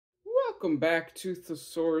welcome back to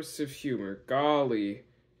Thesaurus of Humor. Golly.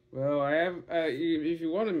 Well, I have, if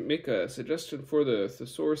you want to make a suggestion for the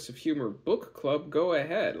Thesaurus of Humor book club, go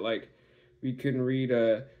ahead. Like, we can read,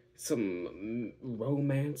 some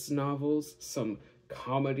romance novels, some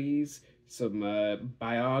comedies, some,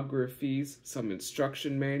 biographies, some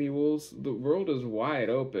instruction manuals. The world is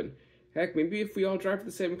wide open. Heck, maybe if we all drive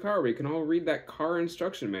the same car, we can all read that car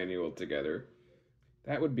instruction manual together.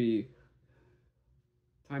 That would be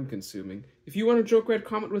time-consuming. If you want to joke, read,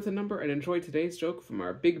 comment with a number, and enjoy today's joke from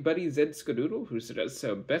our big buddy Zed Skadoodle, who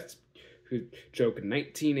joke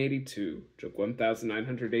 1982. Joke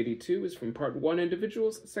 1982 is from Part 1,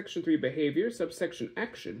 Individuals, Section 3, Behavior, Subsection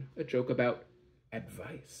Action, a joke about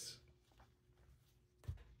advice.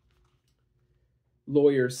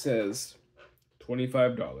 Lawyer says,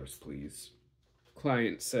 $25, please.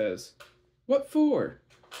 Client says, what for?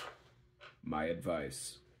 My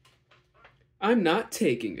advice. I'm not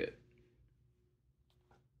taking it.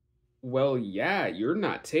 Well, yeah, you're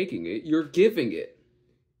not taking it. You're giving it.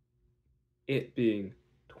 It being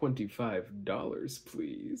 $25,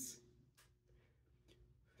 please.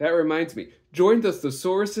 That reminds me, join the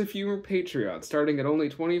Thesaurus of Humor Patreon, starting at only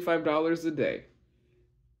 $25 a day.